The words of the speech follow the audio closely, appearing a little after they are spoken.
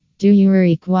Do you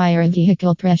require a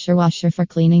vehicle pressure washer for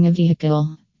cleaning a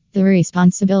vehicle? The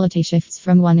responsibility shifts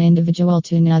from one individual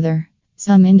to another.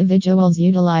 Some individuals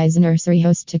utilize a nursery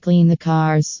hose to clean the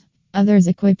cars. Others,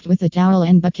 equipped with a towel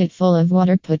and bucket full of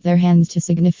water, put their hands to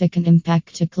significant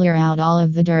impact to clear out all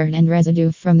of the dirt and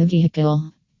residue from the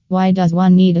vehicle. Why does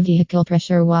one need a vehicle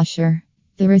pressure washer?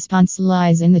 The response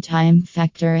lies in the time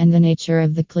factor and the nature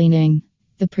of the cleaning.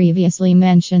 The previously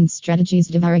mentioned strategies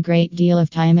devour a great deal of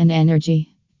time and energy.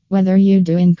 Whether you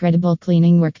do incredible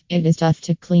cleaning work, it is tough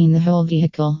to clean the whole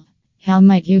vehicle. How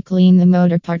might you clean the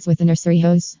motor parts with a nursery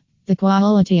hose? The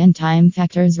quality and time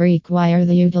factors require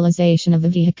the utilization of a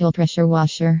vehicle pressure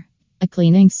washer. A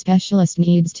cleaning specialist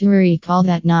needs to recall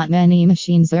that not many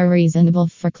machines are reasonable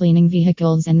for cleaning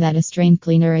vehicles and that a strain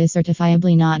cleaner is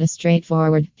certifiably not a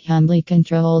straightforward, humbly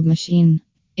controlled machine.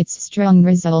 Its strong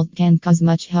result can cause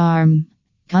much harm.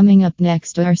 Coming up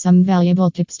next are some valuable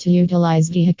tips to utilize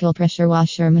vehicle pressure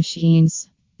washer machines.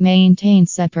 Maintain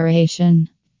separation.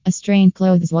 A strain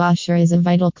clothes washer is a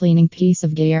vital cleaning piece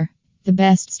of gear. The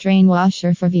best strain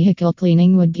washer for vehicle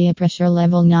cleaning would be a pressure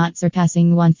level not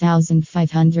surpassing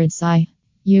 1500 psi.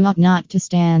 You ought not to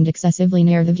stand excessively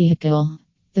near the vehicle.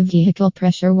 The vehicle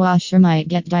pressure washer might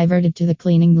get diverted to the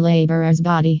cleaning laborer's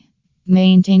body.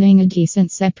 Maintaining a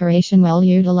decent separation while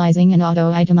utilizing an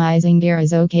auto-itemizing gear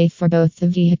is okay for both the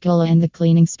vehicle and the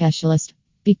cleaning specialist.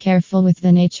 Be careful with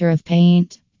the nature of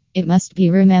paint. It must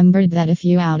be remembered that a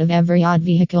few out of every odd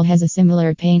vehicle has a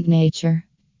similar paint nature.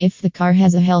 If the car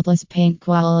has a helpless paint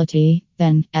quality,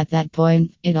 then, at that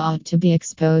point, it ought to be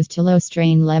exposed to low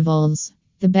strain levels.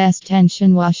 The best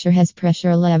tension washer has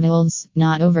pressure levels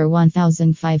not over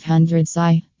 1500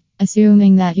 psi.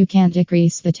 Assuming that you can't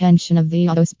decrease the tension of the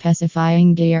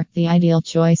auto-specifying gear, the ideal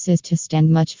choice is to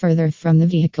stand much further from the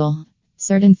vehicle.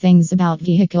 Certain things about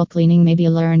vehicle cleaning may be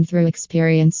learned through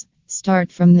experience.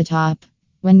 Start from the top.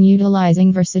 When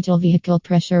utilizing versatile vehicle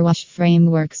pressure wash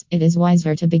frameworks, it is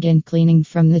wiser to begin cleaning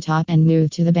from the top and move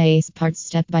to the base parts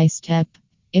step by step.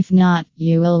 If not,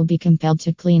 you will be compelled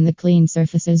to clean the clean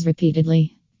surfaces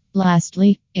repeatedly.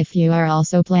 Lastly, if you are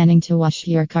also planning to wash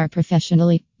your car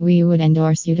professionally, we would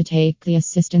endorse you to take the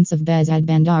assistance of Behzad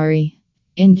Bandari.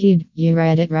 Indeed, you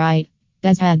read it right.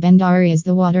 Behzad Bandari is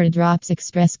the Water Drops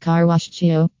Express Car Wash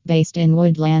Chio, based in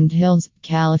Woodland Hills,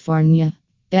 California.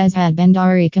 Behzad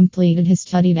Bandari completed his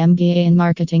studied MBA in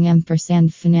Marketing &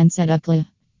 Finance at UCLA.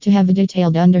 To have a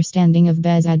detailed understanding of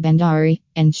Behzad Bandari,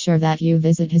 ensure that you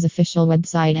visit his official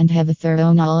website and have a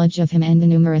thorough knowledge of him and the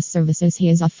numerous services he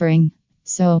is offering.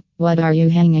 So, what are you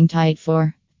hanging tight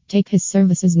for? Take his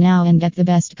services now and get the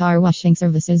best car washing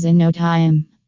services in no time.